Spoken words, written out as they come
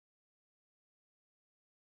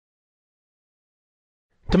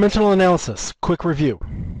Dimensional analysis, quick review.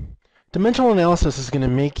 Dimensional analysis is going to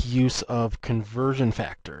make use of conversion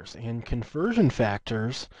factors, and conversion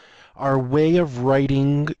factors are a way of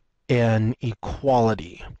writing an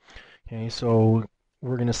equality. Okay, so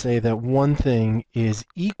we're going to say that one thing is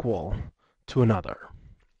equal to another.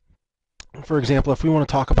 For example, if we want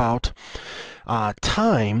to talk about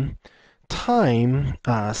time,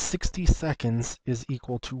 60 seconds is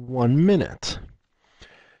equal to 1 minute.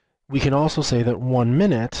 We can also say that 1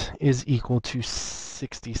 minute is equal to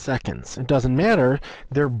 60 seconds. It doesn't matter,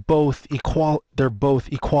 they're both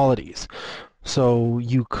equalities. So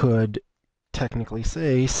you could technically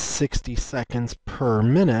say 60 seconds per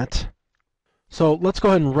minute. So let's go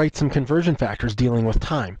ahead and write some conversion factors dealing with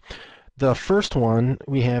time. The first one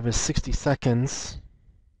we have is 60 seconds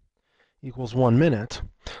equals 1 minute.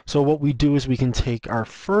 So what we do is we can take our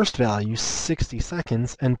first value, 60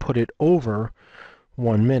 seconds, and put it over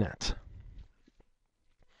 1 minute.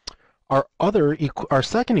 Our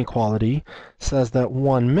second equality says that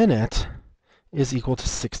 1 minute is equal to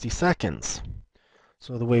 60 seconds.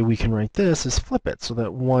 So the way we can write this is flip it, so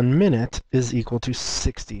that 1 minute is equal to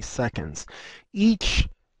 60 seconds. Each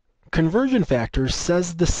conversion factor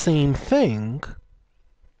says the same thing,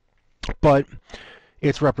 but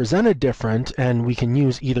it's represented different, and we can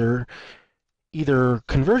use either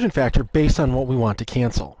conversion factor based on what we want to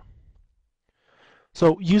cancel.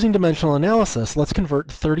 So using dimensional analysis, let's convert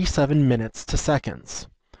 37 minutes to seconds.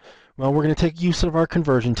 Well, we're going to take use of our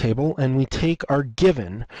conversion table, and we take our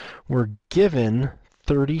given. We're given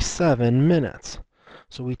 37 minutes.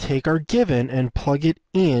 So we take our given and plug it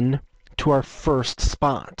in to our first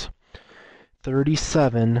spot.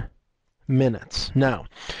 37 minutes. Now,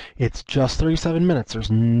 it's just 37 minutes. There's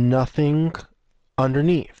nothing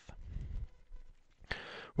underneath.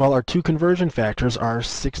 Well, our two conversion factors are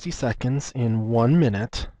 60 seconds in 1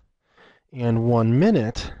 minute, and 1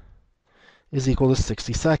 minute is equal to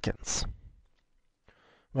 60 seconds.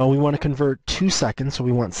 Well, we want to convert 2 seconds, so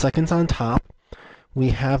we want seconds on top. We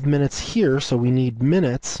have minutes here, so we need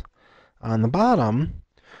minutes on the bottom.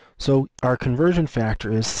 So our conversion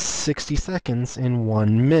factor is 60 seconds in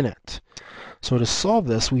 1 minute. So to solve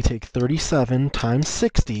this, we take 37 times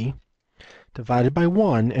 60 divided by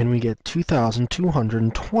 1, and we get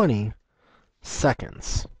 2,220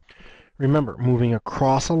 seconds. Remember, moving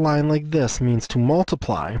across a line like this means to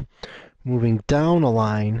multiply. Moving down a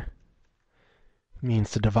line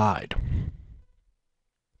means to divide.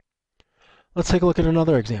 Let's take a look at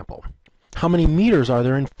another example. How many meters are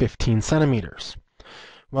there in 15 centimeters?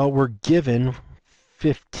 Well, we're given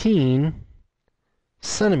 15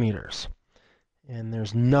 centimeters, and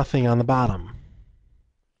there's nothing on the bottom.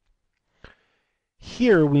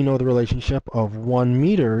 Here we know the relationship of 1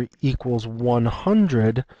 meter equals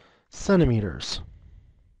 100 centimeters.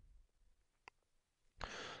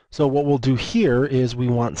 So what we'll do here is we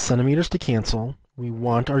want centimeters to cancel. We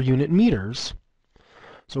want our unit meters.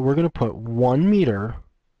 So we're going to put 1 meter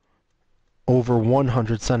over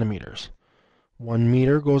 100 centimeters. 1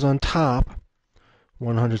 meter goes on top,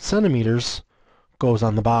 100 centimeters goes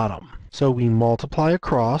on the bottom. So we multiply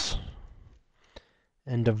across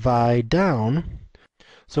and divide down.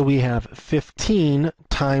 So we have 15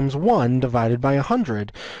 times 1 divided by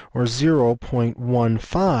 100, or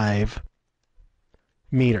 0.15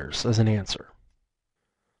 meters as an answer.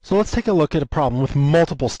 So let's take a look at a problem with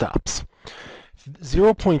multiple steps.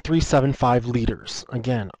 0.375 liters.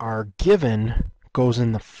 Again, our given goes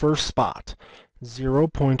in the first spot.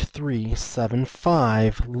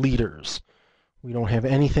 0.375 liters. We don't have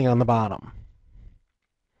anything on the bottom.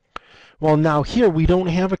 Well, now here we don't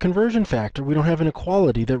have a conversion factor. We don't have an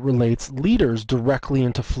equality that relates liters directly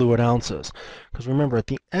into fluid ounces. Because remember, at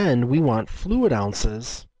the end, we want fluid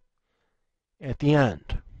ounces at the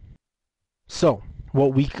end. So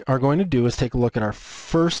what we are going to do is take a look at our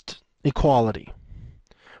first equality,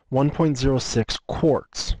 1.06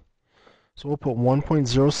 quarts. So we'll put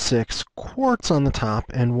 1.06 quarts on the top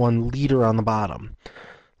and 1 liter on the bottom.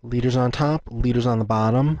 Liters on top, liters on the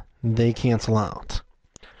bottom, they cancel out.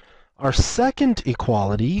 Our second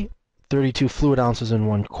equality, 32 fluid ounces in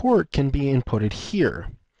 1 quart, can be inputted here.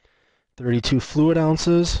 32 fluid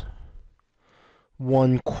ounces,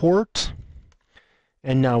 1 quart,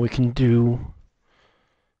 and now we can do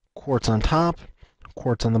quarts on top,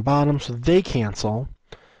 quarts on the bottom, so they cancel,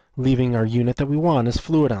 leaving our unit that we want as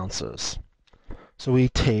fluid ounces. So we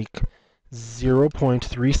take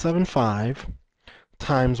 0.375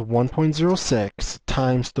 times 1.06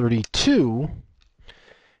 times 32,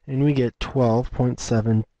 and we get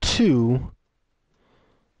 12.72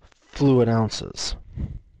 fluid ounces.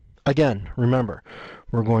 Again, remember,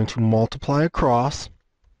 we're going to multiply across,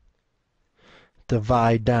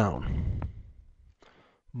 divide down.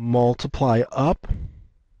 Multiply up,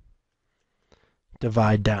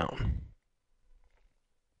 divide down.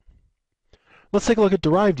 Let's take a look at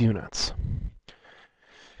derived units.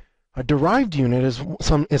 A derived unit is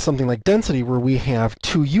something like density, where we have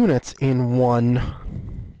two units in one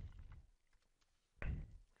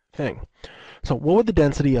thing. So what would the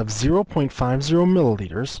density of 0.50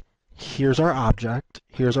 milliliters, here's our object,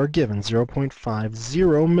 here's our given, 0.50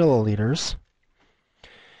 milliliters,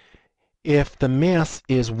 if the mass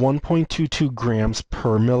is 1.22 grams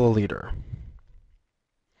per milliliter?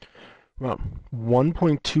 Well,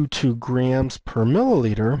 1.22 grams per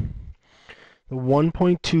milliliter, the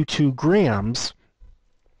 1.22 grams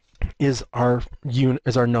is our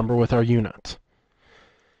number with our unit.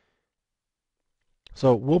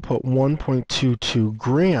 So we'll put 1.22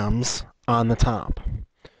 grams on the top.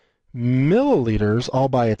 Milliliters all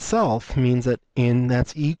by itself means that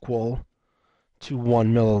that's equal to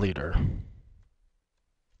 1 milliliter.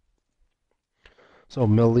 So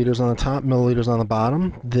milliliters on the top, milliliters on the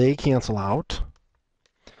bottom, they cancel out.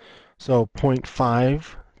 So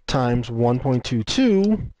 0.5 times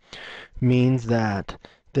 1.22 means that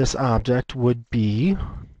this object would be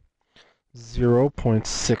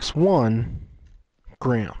 0.61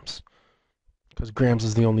 grams, because grams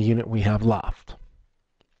is the only unit we have left.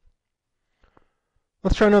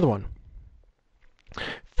 Let's try another one.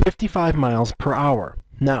 55 miles per hour.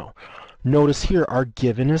 Now, notice here our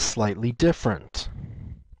given is slightly different.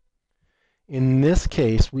 In this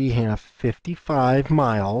case, we have 55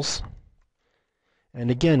 miles, and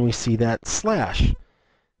again we see that slash,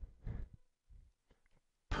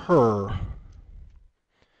 per,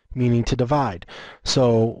 meaning to divide.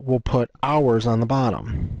 So we'll put hours on the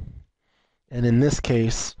bottom. And in this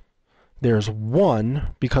case, there's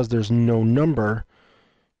 1 because there's no number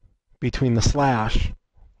between the slash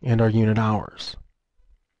and our unit hours.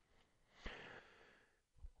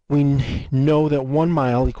 We know that 1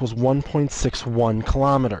 mile equals 1.61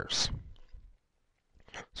 kilometers.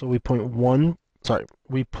 So we put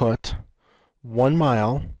 1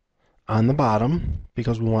 mile on the bottom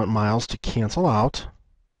because we want miles to cancel out,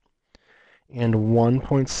 and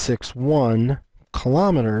 1.61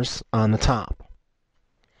 kilometers on the top.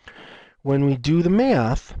 When we do the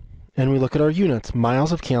math and we look at our units,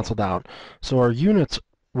 miles have canceled out, so our units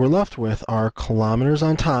we're left with are kilometers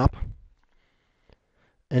on top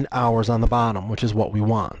and hours on the bottom, which is what we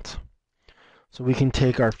want. So we can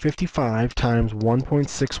take our 55 times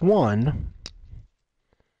 1.61,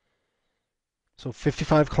 so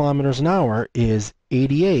 55 kilometers an hour is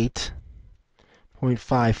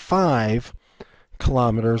 88.55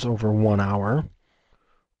 kilometers over 1 hour,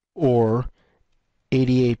 or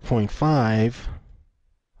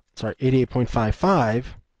 88.55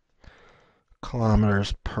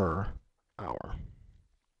 kilometers per hour.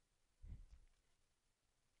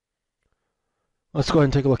 Let's go ahead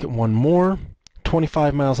and take a look at one more.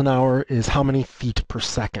 25 miles an hour is how many feet per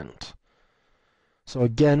second? So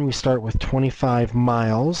again, we start with 25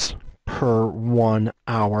 miles per 1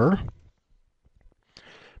 hour.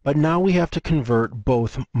 But now we have to convert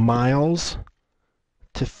both miles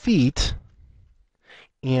to feet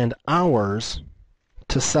and hours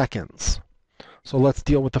to seconds. So let's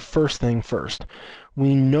deal with the first thing first.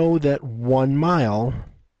 We know that 1 mile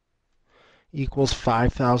equals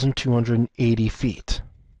 5,280 feet.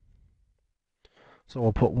 So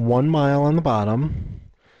we'll put 1 mile on the bottom,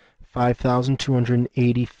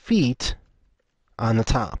 5,280 feet on the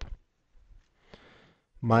top.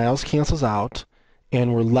 Miles cancels out,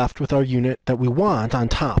 and we're left with our unit that we want on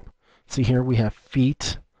top. See here, we have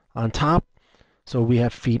feet on top, so we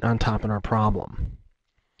have feet on top in our problem.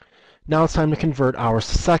 Now it's time to convert hours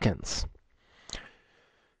to seconds.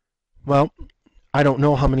 Well, I don't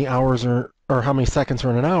know how many hours or how many seconds are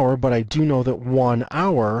in an hour, but I do know that 1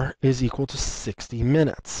 hour is equal to 60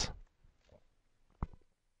 minutes.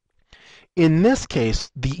 In this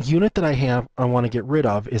case, the unit that I want to get rid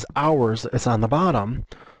of is hours. It's on the bottom,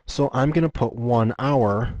 so I'm going to put 1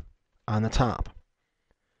 hour on the top.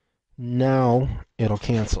 Now it'll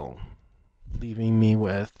cancel, leaving me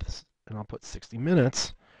with, and I'll put 60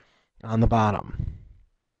 minutes on the bottom.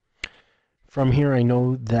 From here, I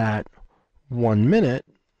know that 1 minute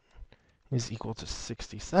is equal to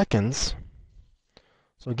 60 seconds.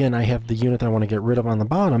 So again, I have the unit that I want to get rid of on the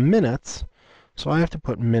bottom, minutes, so I have to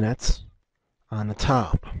put minutes on the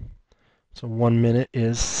top. So 1 minute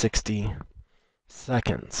is 60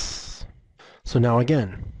 seconds. So now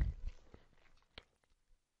again,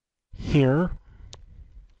 here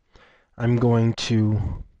I'm going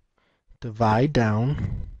to divide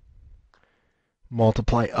down,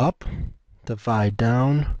 multiply up, divide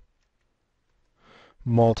down,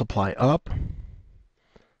 multiply up,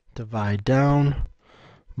 divide down,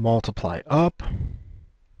 multiply up,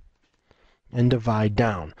 and divide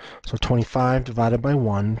down. So 25 divided by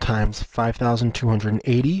 1 times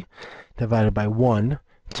 5,280 divided by 1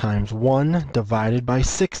 times 1 divided by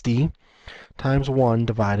 60 times 1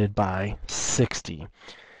 divided by 60.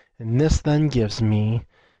 And this then gives me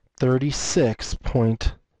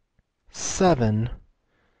 36.7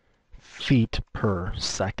 feet per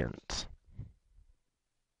second.